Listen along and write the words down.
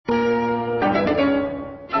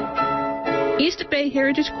East Bay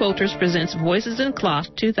Heritage Quilters presents Voices in Cloth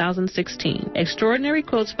 2016. Extraordinary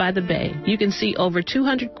quilts by the Bay. You can see over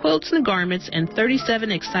 200 quilts and garments and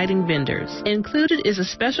 37 exciting vendors. Included is a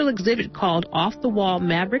special exhibit called Off the Wall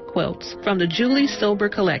Maverick Quilts from the Julie Silber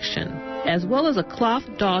collection, as well as a cloth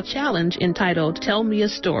doll challenge entitled Tell Me a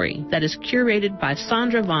Story that is curated by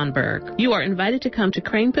Sandra Von Berg. You are invited to come to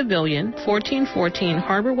Crane Pavilion, 1414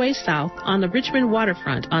 Harbor Way South on the Richmond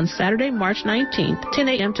waterfront on Saturday, March 19th, 10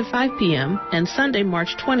 a.m. to 5 p.m., and Sunday,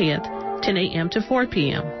 March 20th, 10 a.m. to 4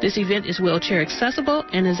 p.m. This event is wheelchair accessible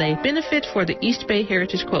and is a benefit for the East Bay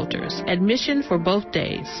Heritage Quilters. Admission for both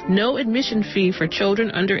days. No admission fee for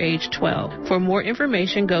children under age 12. For more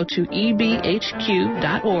information, go to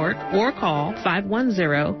ebhq.org or call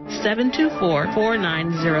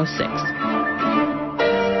 510-724-4906.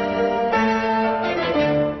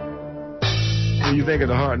 When you think of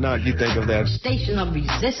the Hard Knock, you think of that Station of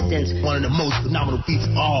Resistance. One of the most phenomenal beats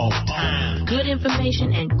of all time. Good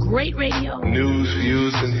information and great radio. news,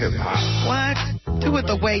 views, and hip-hop. What? Do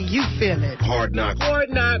it the way you feel it. Hard Knock.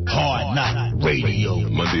 Hard Knock Radio.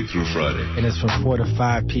 Monday through Friday. And it's from 4 to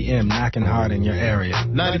 5 p.m., knocking hard in your area.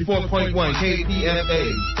 94.1 KPFA.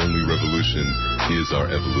 Only revolution is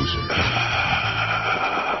our evolution.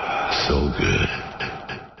 So good.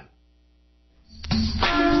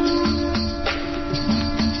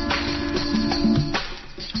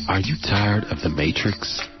 Are you tired of The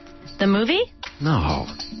Matrix? The movie? No,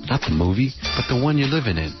 not the movie, but the one you're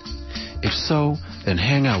living in. If so, then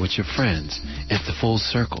hang out with your friends at The Full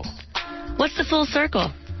Circle. What's The Full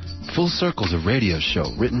Circle? Full Circle's a radio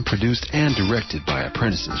show written, produced, and directed by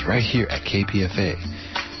apprentices right here at KPFA.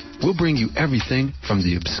 We'll bring you everything from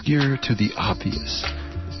the obscure to the obvious,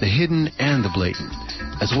 the hidden and the blatant,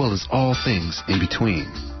 as well as all things in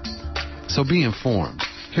between. So be informed.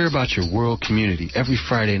 Hear about your world community every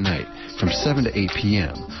Friday night from 7 to 8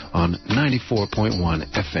 p.m. on 94.1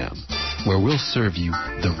 FM, where we'll serve you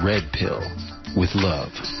the red pill with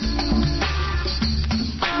love.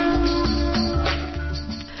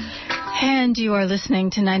 And you are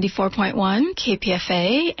listening to 94.1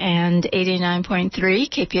 KPFA and 89.3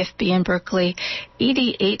 KPFB in Berkeley,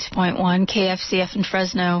 88.1 KFCF in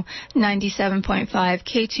Fresno, 97.5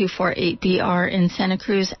 K248BR in Santa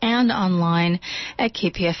Cruz, and online at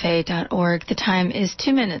kpfa.org. The time is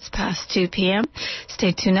 2 minutes past 2 p.m.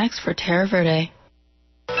 Stay tuned next for Terra Verde.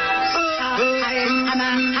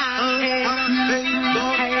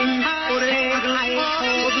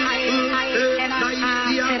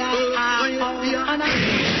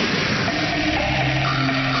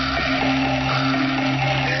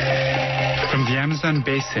 Amazon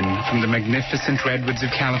basin, from the magnificent redwoods of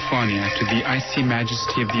California to the icy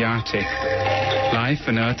majesty of the Arctic, life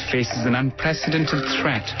on Earth faces an unprecedented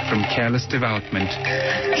threat from careless development.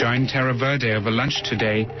 Join Terra Verde over lunch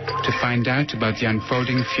today to find out about the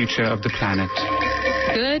unfolding future of the planet.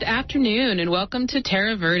 Good afternoon and welcome to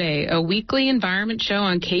Terra Verde, a weekly environment show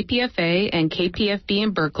on KPFA and KPFB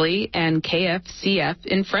in Berkeley and KFCF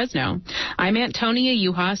in Fresno. I'm Antonia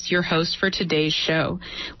Uhas, your host for today's show.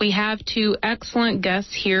 We have two excellent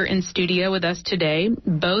guests here in studio with us today,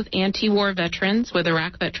 both anti-war veterans with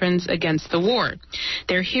Iraq Veterans Against the War.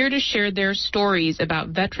 They're here to share their stories about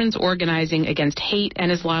veterans organizing against hate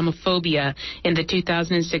and Islamophobia in the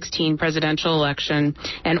 2016 presidential election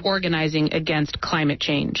and organizing against climate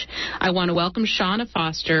change. I want to welcome Shauna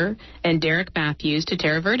Foster and Derek Matthews to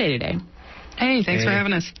Terra Verde today. Hey, thanks for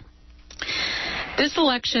having us. This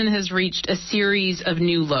election has reached a series of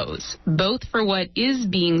new lows, both for what is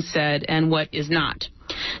being said and what is not.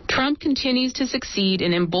 Trump continues to succeed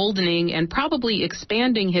in emboldening and probably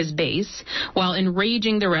expanding his base while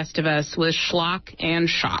enraging the rest of us with schlock and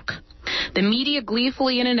shock. The media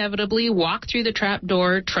gleefully and inevitably walk through the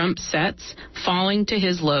trapdoor Trump sets, falling to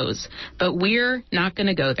his lows. But we're not going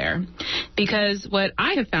to go there. Because what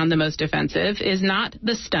I have found the most offensive is not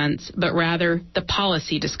the stunts, but rather the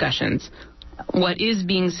policy discussions. What is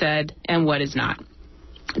being said and what is not.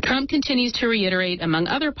 Trump continues to reiterate, among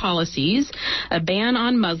other policies, a ban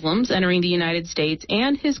on Muslims entering the United States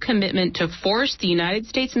and his commitment to force the United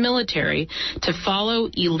States military to follow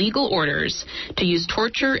illegal orders to use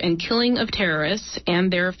torture and killing of terrorists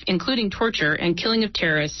including torture and killing of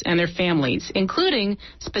terrorists and their families, including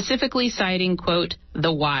specifically citing, quote,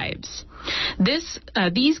 the wives.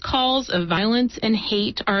 These calls of violence and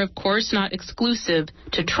hate are, of course, not exclusive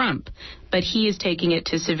to Trump, but he is taking it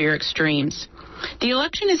to severe extremes. The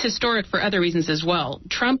election is historic for other reasons as well.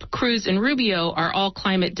 Trump, Cruz, and Rubio are all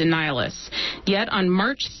climate denialists. Yet on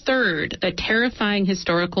March 3rd, a terrifying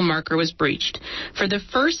historical marker was breached. For the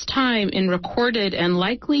first time in recorded and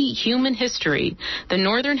likely human history, the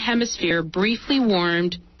Northern Hemisphere briefly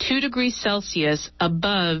warmed 2 degrees Celsius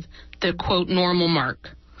above the, quote, normal mark.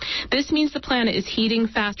 This means the planet is heating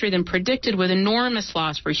faster than predicted, with enormous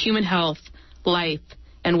loss for human health, life,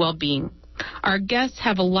 and well-being. Our guests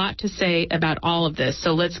have a lot to say about all of this,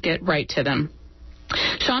 so let's get right to them.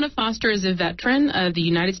 Shauna Foster is a veteran of the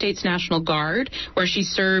United States National Guard, where she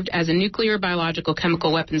served as a nuclear, biological,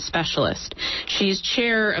 chemical weapons specialist. She is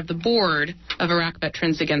chair of the board of Iraq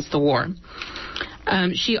Veterans Against the War.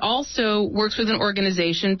 She also works with an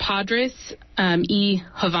organization, Padres y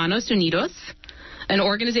Jovanos Unidos, an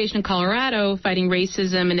organization in Colorado fighting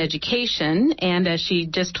racism in education. And as she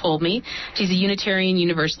just told me, she's a Unitarian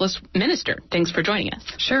Universalist minister. Thanks for joining us.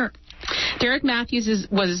 Sure. Derek Matthews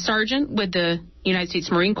was a sergeant with the United States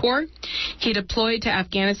Marine Corps. He deployed to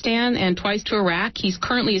Afghanistan and twice to Iraq. He's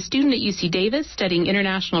currently a student at UC Davis studying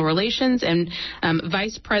international relations and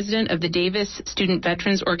vice president of the Davis Student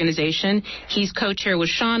Veterans Organization. He's co-chair with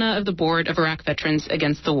Shauna of the board of Iraq Veterans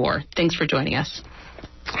Against the War. Thanks for joining us.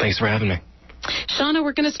 Thanks for having me. Shauna,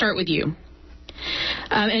 we're going to start with you.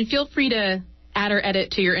 And feel free to add or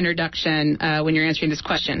edit to your introduction when you're answering this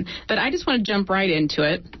question. But I just want to jump right into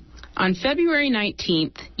it. On February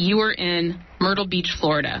 19th, you were in Myrtle Beach,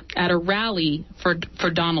 Florida, at a rally for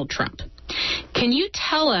Donald Trump. Can you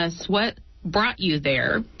tell us what brought you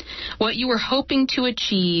there, what you were hoping to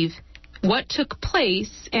achieve, what took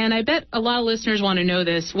place, and I bet a lot of listeners want to know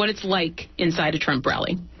this, what it's like inside a Trump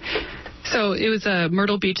rally? So it was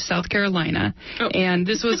Myrtle Beach, South Carolina, and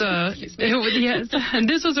this was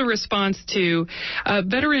this was a response to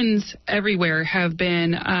veterans everywhere have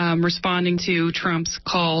been responding to Trump's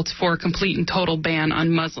call for a complete and total ban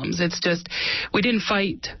on Muslims. It's just we didn't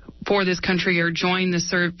fight for this country or join the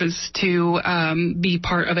service to be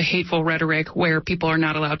part of a hateful rhetoric where people are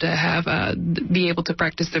not allowed to have be able to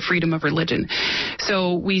practice the freedom of religion.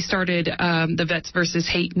 So we started the Vets versus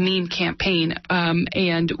Hate meme campaign,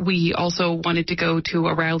 and we also wanted to go to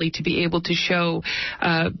a rally to be able to show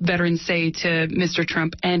veterans say to Mr.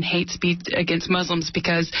 Trump and hate speech against Muslims,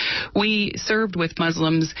 because we served with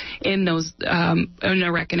Muslims in those in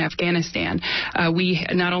Iraq and Afghanistan. We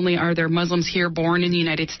not only are there Muslims here born in the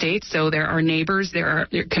United States, so there are neighbors, there are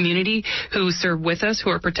their community who serve with us, who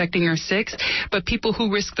are protecting our Sikhs, but people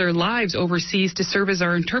who risk their lives overseas to serve as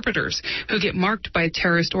our interpreters, who get marked by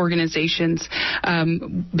terrorist organizations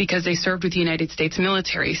because they served with the United States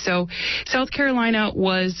military. So South Carolina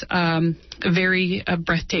was very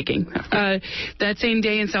breathtaking. That same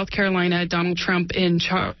day in South Carolina, Donald Trump in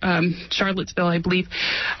Charlottesville, I believe,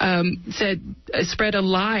 spread a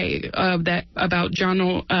lie about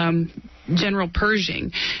General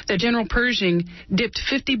Pershing, that General Pershing dipped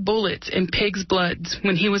 50 bullets in pigs' bloods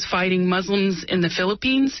when he was fighting Muslims in the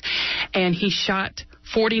Philippines, and he shot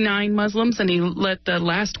 49 Muslims, and he let the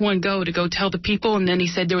last one go to go tell the people, and then he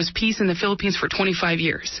said there was peace in the Philippines for 25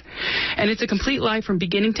 years. And it's a complete lie from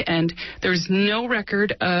beginning to end. There's no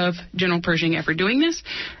record of General Pershing ever doing this.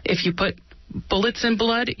 If you put bullets in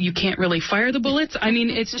blood, you can't really fire the bullets. I mean,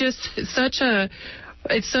 it's just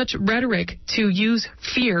such rhetoric to use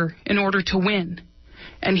fear in order to win.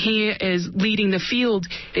 And he is leading the field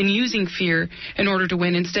in using fear in order to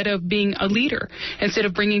win, instead of being a leader, instead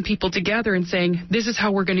of bringing people together and saying, this is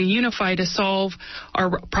how we're going to unify to solve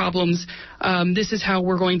our problems. This is how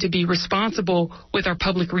we're going to be responsible with our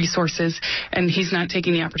public resources. And he's not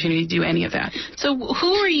taking the opportunity to do any of that. So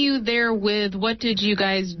who were you there with? What did you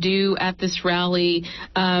guys do at this rally?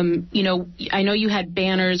 I know you had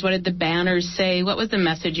banners. What did the banners say? What was the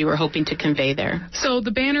message you were hoping to convey there? So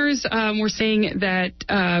the banners were saying that,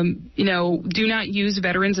 do not use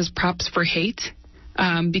veterans as props for hate.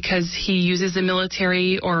 Because he uses the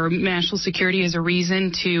military or national security as a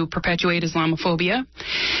reason to perpetuate Islamophobia.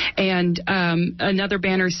 And another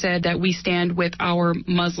banner said that we stand with our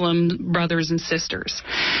Muslim brothers and sisters.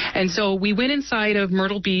 And so we went inside of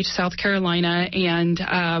Myrtle Beach, South Carolina, and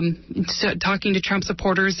talking to Trump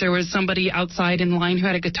supporters. There was somebody outside in line who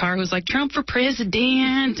had a guitar who was like, Trump for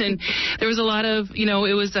president. And there was a lot of,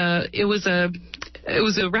 it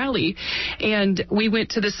was a rally, and we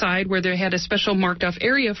went to the side where they had a special marked off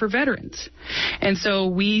area for veterans. And so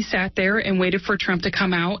we sat there and waited for Trump to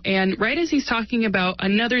come out, and right as he's talking about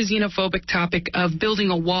another xenophobic topic of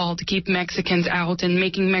building a wall to keep Mexicans out and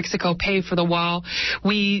making Mexico pay for the wall,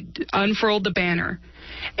 we unfurled the banner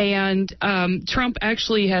And Trump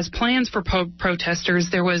actually has plans for protesters.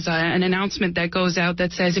 There was an announcement that goes out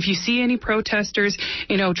that says if you see any protesters,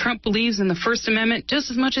 Trump believes in the First Amendment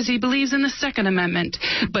just as much as he believes in the Second Amendment.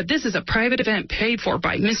 But this is a private event paid for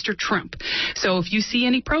by Mr. Trump. So if you see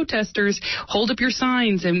any protesters, hold up your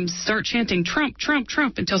signs and start chanting Trump, Trump,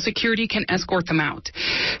 Trump until security can escort them out.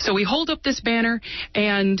 So we hold up this banner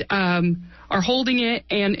and are holding it,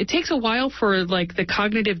 and it takes a while for the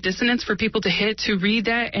cognitive dissonance for people to read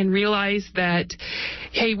that and realize that,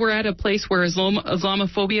 hey, we're at a place where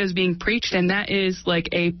Islamophobia is being preached, and that is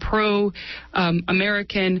a pro-American,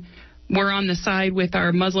 we're on the side with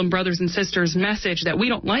our Muslim brothers and sisters message that we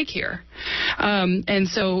don't like here. And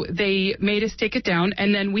so they made us take it down,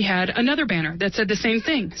 and then we had another banner that said the same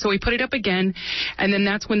thing. So we put it up again, and then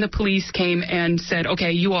that's when the police came and said,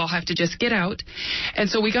 okay, you all have to just get out. And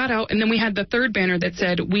so we got out, and then we had the third banner that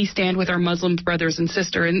said, we stand with our Muslim brothers and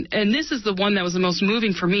sisters. And this is the one that was the most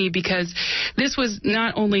moving for me, because this was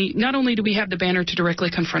not only do we have the banner to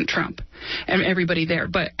directly confront Trump and everybody there,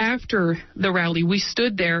 but after the rally, we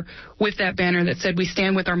stood there with that banner that said, we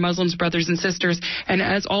stand with our Muslims, brothers and sisters. And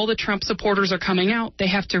as all the Trump supporters are coming out, they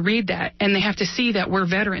have to read that, and they have to see that we're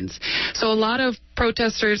veterans. So a lot of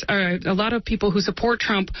protesters, a lot of people who support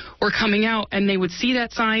Trump were coming out, and they would see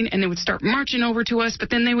that sign, and they would start marching over to us, but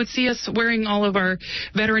then they would see us wearing all of our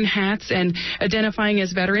veteran hats and identifying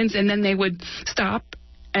as veterans, and then they would stop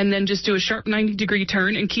and then just do a sharp 90-degree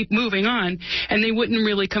turn and keep moving on, and they wouldn't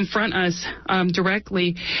really confront us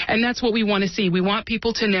directly. And that's what we want to see. We want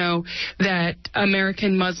people to know that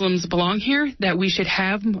American Muslims belong here, that we should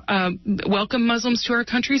have welcome Muslims to our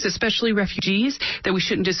countries, especially refugees, that we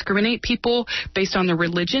shouldn't discriminate people based on their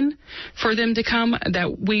religion for them to come,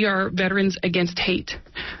 that we are veterans against hate.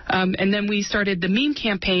 And then we started the meme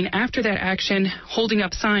campaign after that action, holding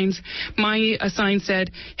up signs. My sign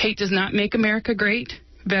said, hate does not make America great.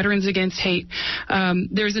 Veterans Against Hate.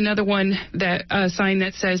 There's another one, that sign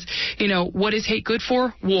that says, what is hate good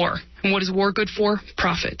for? War. And what is war good for?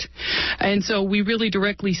 Profit. And so we really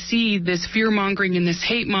directly see this fear-mongering and this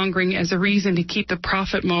hate-mongering as a reason to keep the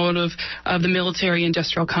profit motive of the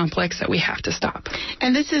military-industrial complex that we have to stop.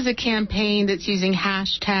 And this is a campaign that's using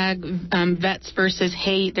hashtag vets versus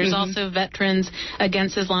hate. There's also Veterans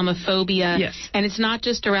Against Islamophobia. Yes. And it's not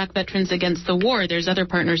just Iraq Veterans Against the War. There's other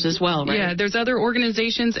partners as well, right? Yeah, there's other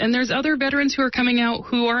organizations, and there's other veterans who are coming out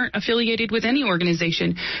who aren't affiliated with any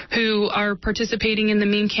organization, who are participating in the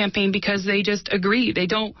meme campaign because they just agree. They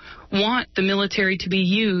don't want the military to be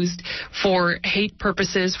used for hate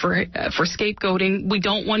purposes, for scapegoating. We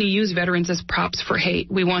don't want to use veterans as props for hate.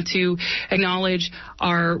 We want to acknowledge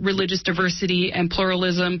our religious diversity and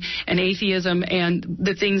pluralism and atheism and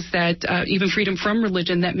the things that, even freedom from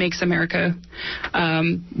religion, that makes America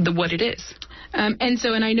what it is. And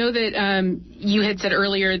I know that you had said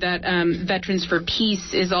earlier that Veterans for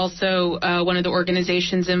Peace is also one of the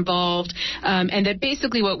organizations involved, and that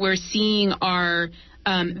basically what we're seeing are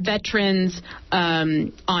veterans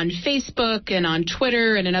on Facebook and on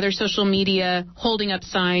Twitter and in other social media holding up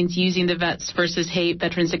signs using the Vets versus Hate,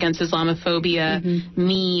 Veterans Against Islamophobia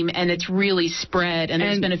meme, and it's really spread. And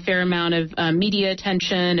there's been a fair amount of media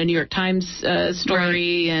attention, a New York Times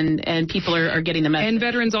story, right. and people are getting the message. And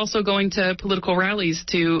veterans also going to political rallies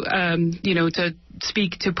to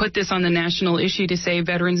speak, to put this on the national issue, to say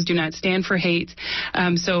veterans do not stand for hate.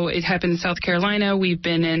 So it happened in South Carolina. We've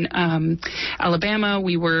been in Alabama.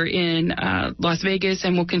 We were in Las Vegas,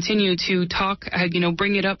 and we'll continue to talk,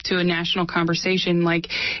 bring it up to a national conversation. Like,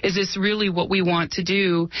 is this really what we want to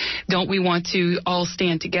do? Don't we want to all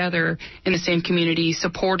stand together in the same community,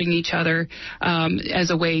 supporting each other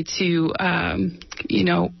as a way to,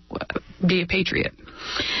 be a patriot?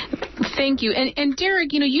 Thank you. And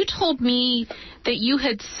Derek, you told me that you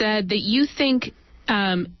had said that you think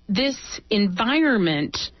this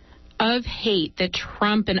environment of hate that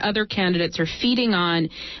Trump and other candidates are feeding on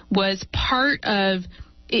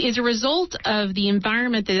is a result of the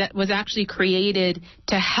environment that was actually created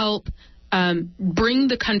to help bring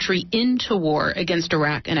the country into war against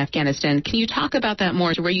Iraq and Afghanistan. Can you talk about that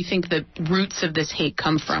more, to where you think the roots of this hate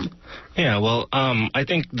come from? Yeah, well, I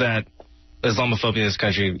think that Islamophobia in this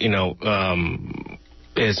country,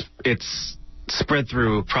 it's spread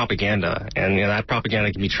through propaganda, and that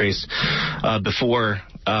propaganda can be traced before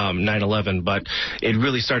 9/11, but it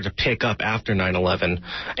really started to pick up after 9/11,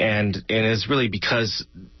 and it's really because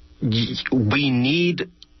we need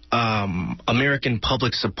American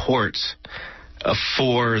public support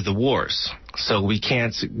for the wars. So we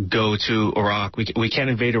can't go to Iraq. We can't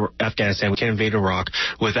invade Afghanistan. We can't invade Iraq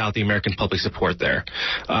without the American public support there.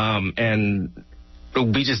 And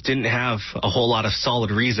we just didn't have a whole lot of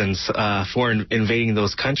solid reasons for invading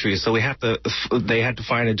those countries, so they had to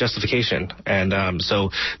find a justification, and so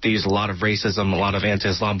they used a lot of racism, a lot of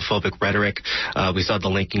anti-Islamophobic rhetoric. We saw the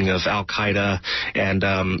linking of Al Qaeda and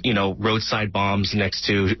roadside bombs next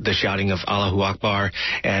to the shouting of Allahu Akbar,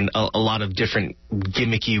 and a lot of different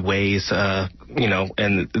gimmicky ways,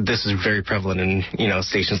 and this is very prevalent in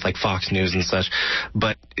stations like Fox News and such.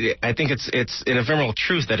 But I think it's an ephemeral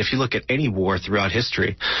truth that if you look at any war throughout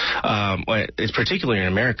history, it's particularly in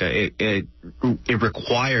America, it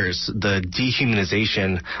requires the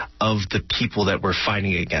dehumanization of the people that we're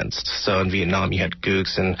fighting against. So in Vietnam, you had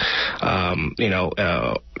gooks, and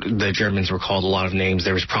the Germans were called a lot of names.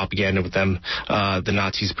 There was propaganda with them. The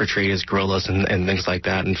Nazis portrayed as guerrillas and things like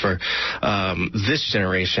that. And for this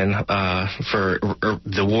generation, for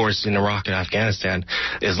the wars in Iraq and Afghanistan,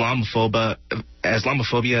 Islamophobia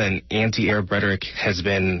and anti-Arab rhetoric has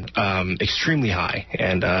been extremely high,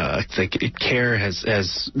 and CARE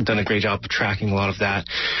has done a great job of tracking a lot of that.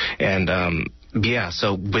 And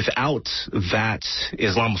so without that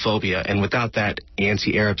Islamophobia and without that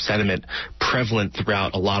anti-Arab sentiment prevalent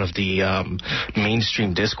throughout a lot of the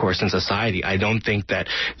mainstream discourse in society, I don't think that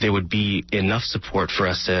there would be enough support for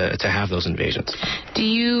us to have those invasions.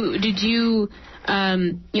 Did you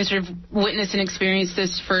sort of witness and experience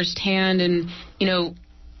this firsthand, and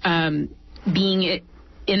being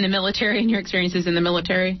in the military and your experiences in the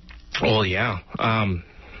military? Well, yeah.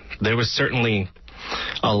 There was certainly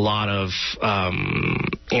a lot of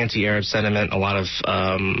anti-Arab sentiment, a lot of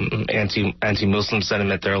anti-Muslim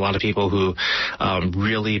sentiment. There are a lot of people who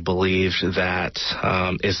really believed that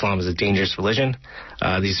Islam is a dangerous religion.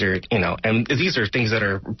 These are, and these are things that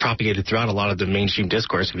are propagated throughout a lot of the mainstream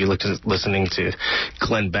discourse. If you look at listening to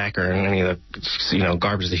Glenn Beck or any of the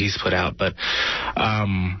garbage that he's put out, but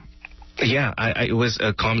it was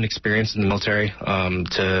a common experience in the military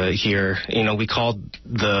to hear, we called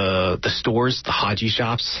the stores the Haji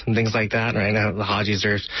shops and things like that, right? Now the Hajis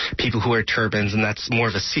are people who wear turbans, and that's more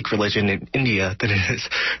of a Sikh religion in India than it is.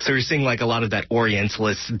 So we're seeing like a lot of that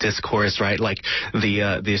Orientalist discourse, right? Like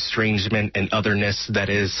the estrangement and otherness that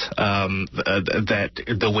is that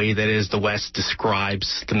the way that is the West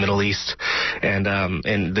describes the Middle East, and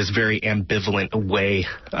in this very ambivalent way.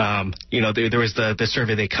 There was the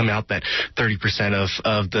survey they come out that 30%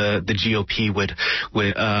 of the GOP would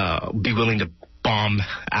be willing to bomb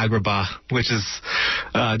Agrabah, which is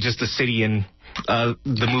just a city in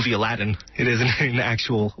the movie Aladdin. It is an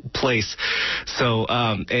actual place. So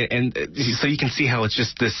so you can see how it's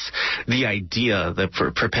just the idea, the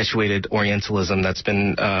perpetuated Orientalism that's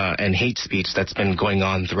been and hate speech that's been going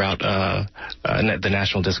on throughout the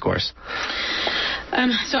national discourse.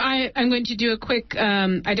 So I'm going to do a quick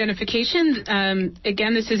identification.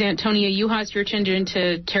 Again, this is Antonia Yuhas. You're tuned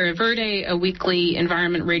into Terra Verde, a weekly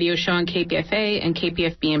environment radio show on KPFA and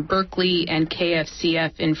KPFB in Berkeley and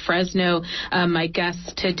KFCF in Fresno. My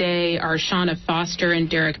guests today are Shauna Foster and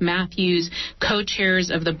Derek Matthews,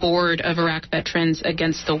 co-chairs of the Board of Iraq Veterans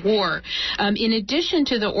Against the War. In addition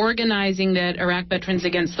to the organizing that Iraq Veterans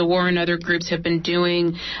Against the War and other groups have been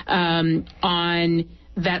doing on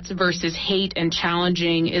Vets versus Hate and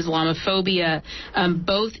challenging Islamophobia,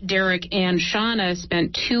 both Derek and Shauna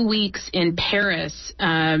spent 2 weeks in Paris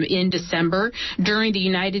in December during the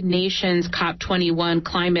United Nations COP21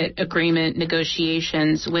 climate agreement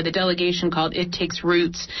negotiations with a delegation called It Takes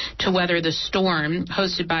Roots to Weather the Storm,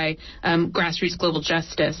 hosted by Grassroots Global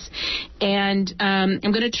Justice. And I'm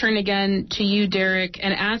going to turn again to you, Derek,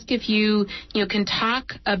 and ask if you can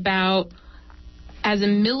talk about, as a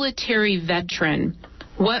military veteran,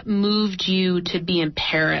 what moved you to be in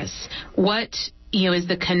Paris? What, is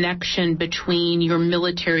the connection between your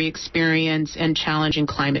military experience and challenging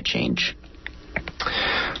climate change?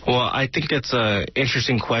 Well, I think it's an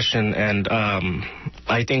interesting question, and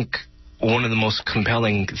I think one of the most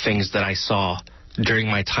compelling things that I saw during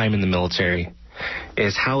my time in the military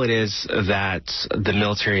is how it is that the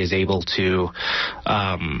military is able to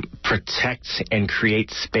protect and create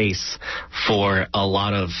space for a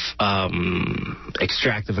lot of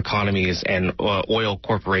extractive economies and oil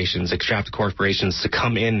corporations, extractive corporations, to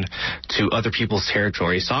come in to other people's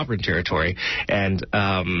territory, sovereign territory, and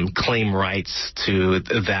claim rights to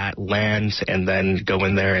that land, and then go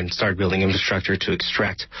in there and start building infrastructure to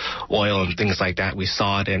extract oil and things like that. We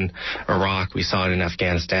saw it in Iraq. We saw it in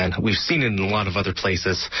Afghanistan. We've seen it in a lot of other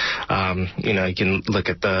places. You can look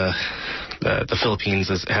at the Philippines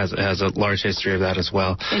has a large history of that as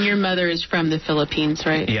well. And your mother is from the Philippines,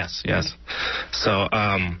 right? Yes. So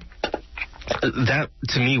that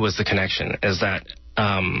to me was the connection, is that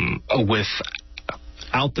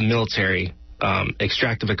without the military,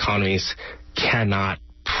 extractive economies cannot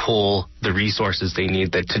pull the resources they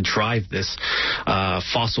need to drive this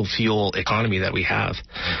fossil fuel economy that we have.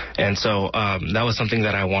 And so that was something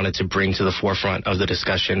that I wanted to bring to the forefront of the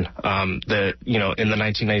discussion. In the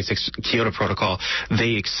 1996 Kyoto Protocol,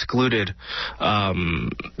 they excluded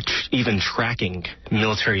even tracking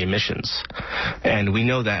military emissions. And we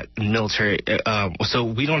know that military, so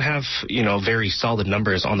we don't have, very solid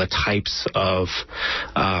numbers on the types of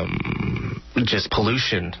just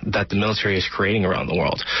pollution that the military is creating around the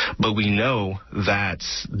world. But we know that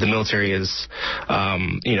the military is,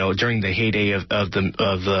 during the heyday of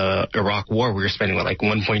the Iraq War, we were spending like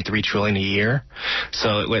 1.3 trillion a year.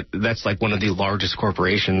 So that's like one of the largest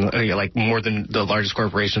corporations, like more than the largest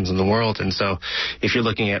corporations in the world. And so if you're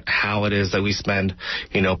looking at how it is that we spend,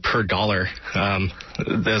 per dollar,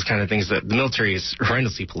 those kind of things, that the military is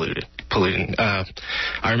horrendously polluting.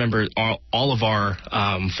 I remember all of our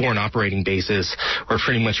foreign operating bases were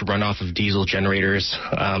pretty much run off of diesel generators.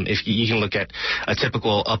 If you can look at a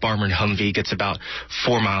typical up-armored Humvee, gets about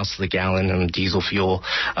 4 miles to the gallon on diesel fuel.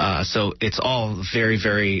 So it's all very,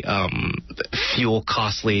 very fuel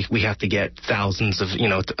costly. We have to get thousands of,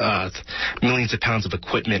 millions of pounds of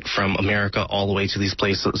equipment from America all the way to these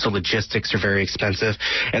places. So logistics are very expensive.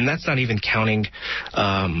 And that's not even counting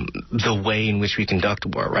the way in which we conduct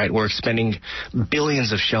war, right? We're expending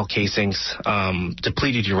billions of shell casings.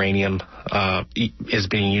 Depleted uranium is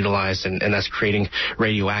being utilized, and that's creating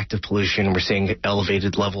radioactive pollution. We're seeing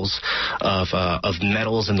elevated levels of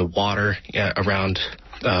metals in the water around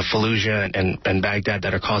Fallujah and Baghdad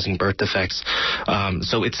that are causing birth defects.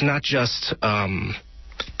 So it's not just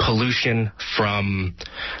pollution from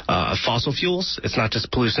fossil fuels. It's not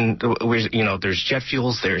just pollution. There's jet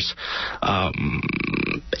fuels, there's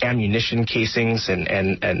ammunition casings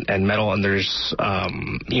and metal, and there's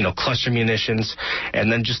cluster munitions,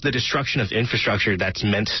 and then just the destruction of infrastructure that's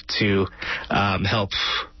meant to help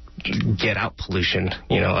get out pollution.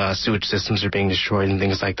 Sewage systems are being destroyed and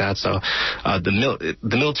things like that. So the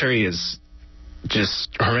military is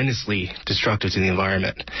just horrendously destructive to the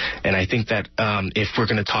environment. And I think that if we're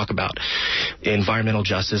going to talk about environmental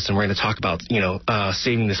justice and we're going to talk about,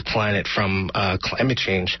 saving this planet from climate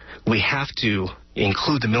change, we have to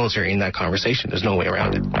include the military in that conversation. There's no way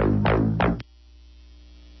around it.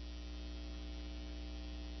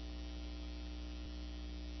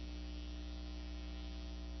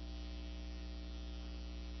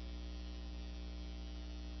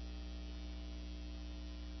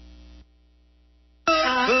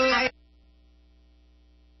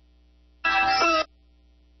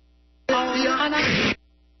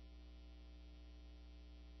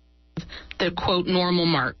 The quote normal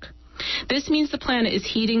mark. This means the planet is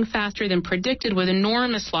heating faster than predicted, with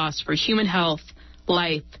enormous loss for human health,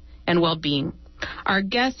 life, and well-being. Our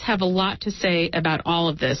guests have a lot to say about all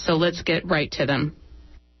of this, so let's get right to them.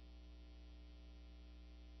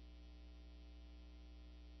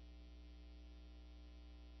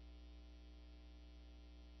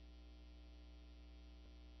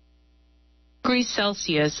 Degrees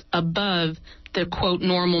Celsius above the quote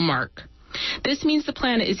normal mark. This means the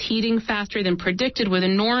planet is heating faster than predicted, with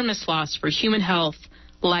enormous loss for human health,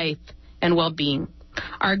 life, and well-being.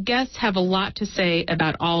 Our guests have a lot to say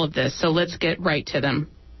about all of this, so let's get right to them.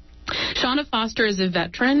 Shauna Foster is a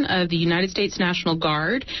veteran of the United States National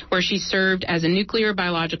Guard, where she served as a nuclear,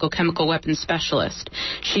 biological, chemical weapons specialist.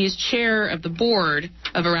 She is chair of the board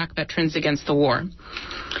of Iraq Veterans Against the War.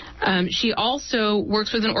 She also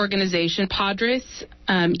works with an organization, Padres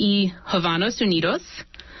y Jovanos Unidos,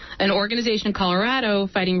 an organization in Colorado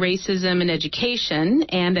fighting racism in education.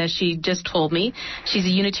 And as she just told me, she's a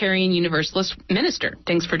Unitarian Universalist minister.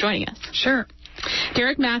 Thanks for joining us. Sure.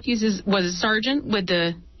 Derek Matthews was a sergeant with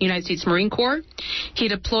the United States Marine Corps. He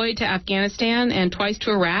deployed to Afghanistan and twice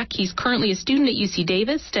to Iraq. He's currently a student at UC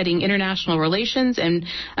Davis studying international relations and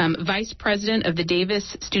vice president of the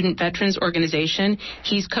Davis Student Veterans Organization.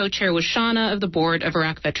 He's co-chair with Shauna of the board of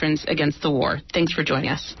Iraq Veterans Against the War. Thanks for joining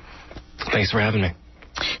us. Thanks for having me.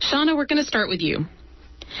 Shauna, we're going to start with you.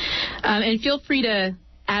 And feel free to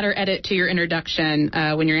add or edit to your introduction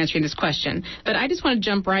when you're answering this question. But I just want to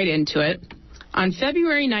jump right into it. On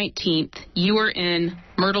February 19th, you were in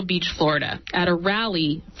Myrtle Beach, Florida, at a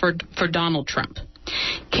rally for Donald Trump.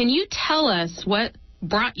 Can you tell us what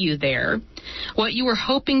brought you there, what you were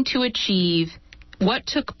hoping to achieve, what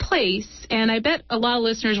took place, and I bet a lot of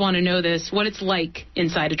listeners want to know this, what it's like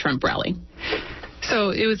inside a Trump rally?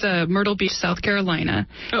 So it was Myrtle Beach, South Carolina,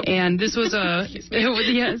 and this was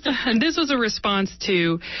this was a response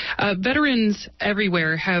to veterans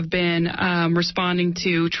everywhere have been responding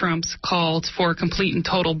to Trump's calls for a complete and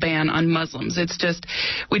total ban on Muslims. It's just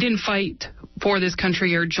we didn't fight for this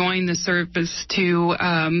country or join the service to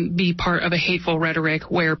be part of a hateful rhetoric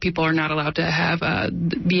where people are not allowed to have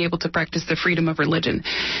be able to practice the freedom of religion.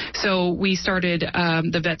 So we started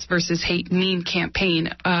the Vets versus Hate Meme campaign,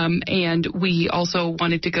 and we also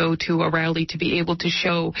wanted to go to a rally to be able to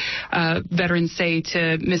show veterans say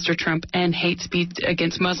to Mr. Trump and hate speech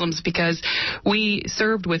against Muslims, because we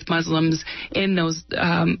served with Muslims in those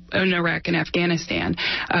in Iraq and Afghanistan.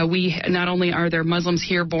 We not only are there Muslims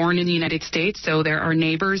here born in the United States, so there are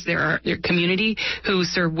neighbors, there are their community who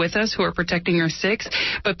serve with us, who are protecting our Sikhs,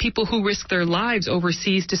 but people who risk their lives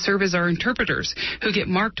overseas to serve as our interpreters, who get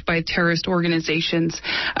marked by terrorist organizations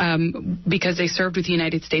because they served with the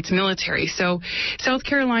United States military. So South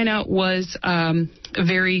Carolina was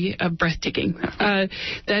very breathtaking.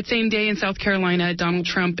 That same day in South Carolina, Donald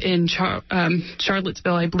Trump in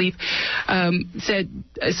Charlottesville, I believe,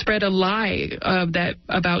 spread a lie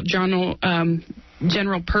about General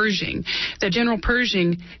Pershing, that General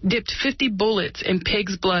Pershing dipped 50 bullets in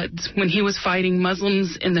pigs' bloods when he was fighting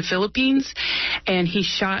Muslims in the Philippines, and he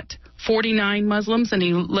shot 49 Muslims, and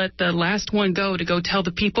he let the last one go to go tell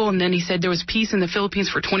the people, and then he said there was peace in the Philippines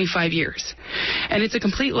for 25 years. And it's a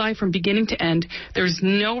complete lie from beginning to end. There's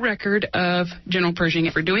no record of General Pershing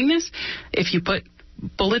ever doing this. If you put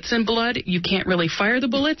bullets in blood, you can't really fire the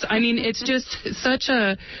bullets. I mean, it's just such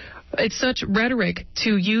rhetoric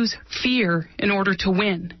to use fear in order to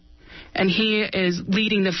win. And he is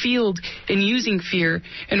leading the field in using fear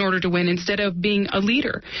in order to win, instead of being a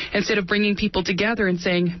leader, instead of bringing people together and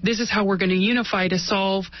saying, this is how we're going to unify to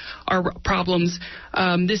solve our problems.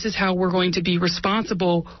 This is how we're going to be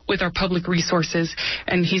responsible with our public resources.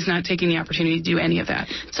 And he's not taking the opportunity to do any of that.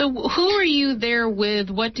 So who are you there with?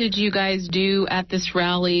 What did you guys do at this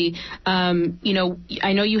rally? I know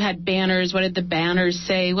you had banners. What did the banners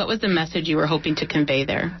say? What was the message you were hoping to convey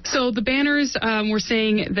there? So the banners were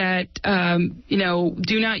saying that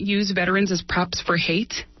do not use veterans as props for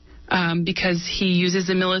hate, because he uses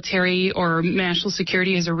the military or national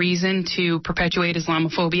security as a reason to perpetuate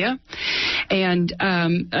Islamophobia. And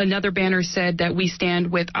another banner said that we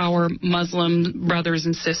stand with our Muslim brothers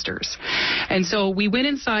and sisters. And so we went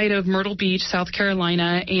inside of Myrtle Beach, South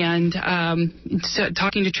Carolina, and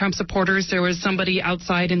talking to Trump supporters. There was somebody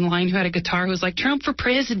outside in line who had a guitar who was like, Trump for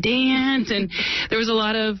president. And there was a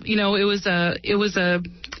lot of,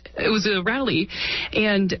 it was a rally,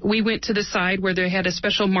 and we went to the side where they had a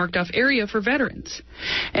special marked off area for veterans.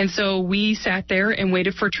 And so we sat there and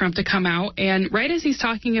waited for Trump to come out, and right as he's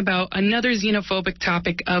talking about another xenophobic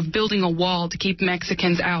topic of building a wall to keep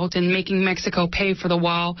Mexicans out and making Mexico pay for the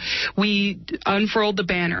wall, we unfurled the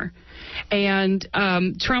banner. And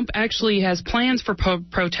Trump actually has plans for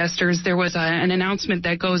protesters. There was an announcement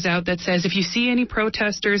that goes out that says if you see any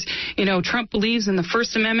protesters, Trump believes in the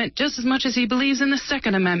First Amendment just as much as he believes in the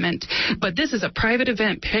Second Amendment. But this is a private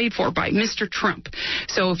event paid for by Mr. Trump.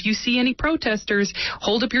 So if you see any protesters,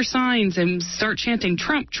 hold up your signs and start chanting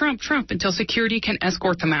Trump, Trump, Trump until security can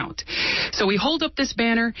escort them out. So we hold up this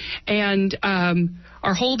banner and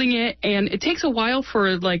are holding it, and it takes a while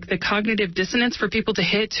for the cognitive dissonance for people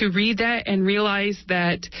to read that and realize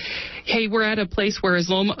that, hey, we're at a place where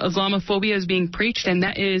Islamophobia is being preached, and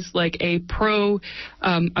that is a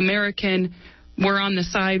pro-American, we're on the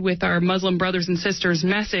side with our Muslim brothers and sisters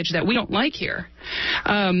message that we don't like here.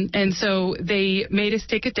 And so they made us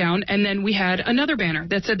take it down, and then we had another banner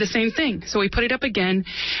that said the same thing. So we put it up again,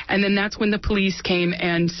 and then that's when the police came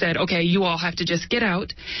and said, okay, you all have to just get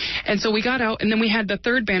out. And so we got out, and then we had the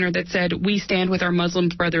third banner that said, we stand with our Muslim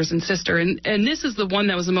brothers and sisters. And this is the one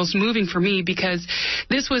that was the most moving for me, because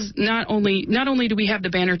this was not only do we have the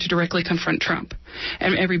banner to directly confront Trump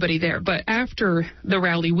and everybody there, but after the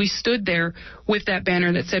rally, we stood there with that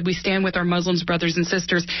banner that said, we stand with our Muslims brothers and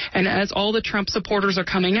sisters. And as all the Trump supporters are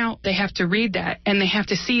coming out, they have to read that, and they have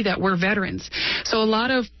to see that we're veterans. So a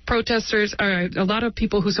lot of protesters, a lot of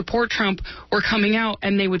people who support Trump were coming out,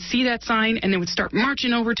 and they would see that sign, and they would start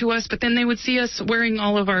marching over to us, but then they would see us wearing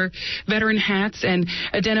all of our veteran hats and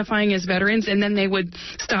identifying as veterans, and then they would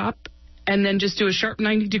stop and then just do a sharp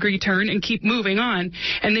 90-degree turn and keep moving on,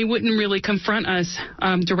 and they wouldn't really confront us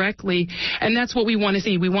directly. And that's what we want to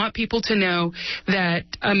see. We want people to know that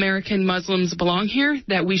American Muslims belong here,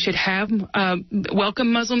 that we should have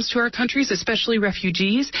welcome Muslims to our countries, especially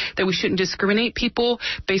refugees, that we shouldn't discriminate people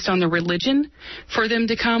based on their religion for them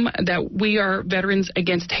to come, that we are veterans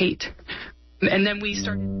against hate. And then we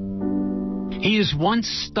started. He is one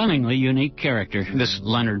stunningly unique character, this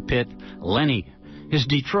Leonard Pitt, Lenny. His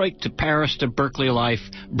Detroit to Paris to Berkeley life,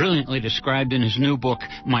 brilliantly described in his new book,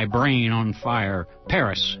 My Brain on Fire,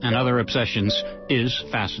 Paris and Other Obsessions, is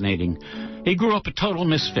fascinating. He grew up a total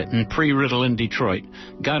misfit in pre-Ritalin Detroit,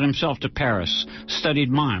 got himself to Paris, studied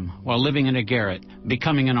mime while living in a garret,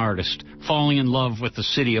 becoming an artist, falling in love with the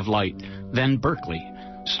city of light, then Berkeley.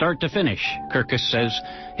 Start to finish, Kirkus says,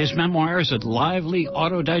 his memoir is a lively,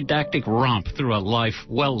 autodidactic romp through a life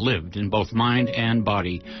well lived in both mind and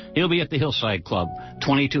body. He'll be at the Hillside Club,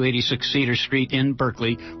 2286 Cedar Street in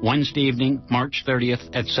Berkeley, Wednesday evening, March 30th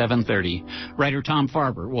at 7:30. Writer Tom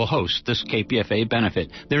Farber will host this KPFA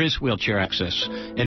benefit. There is wheelchair access.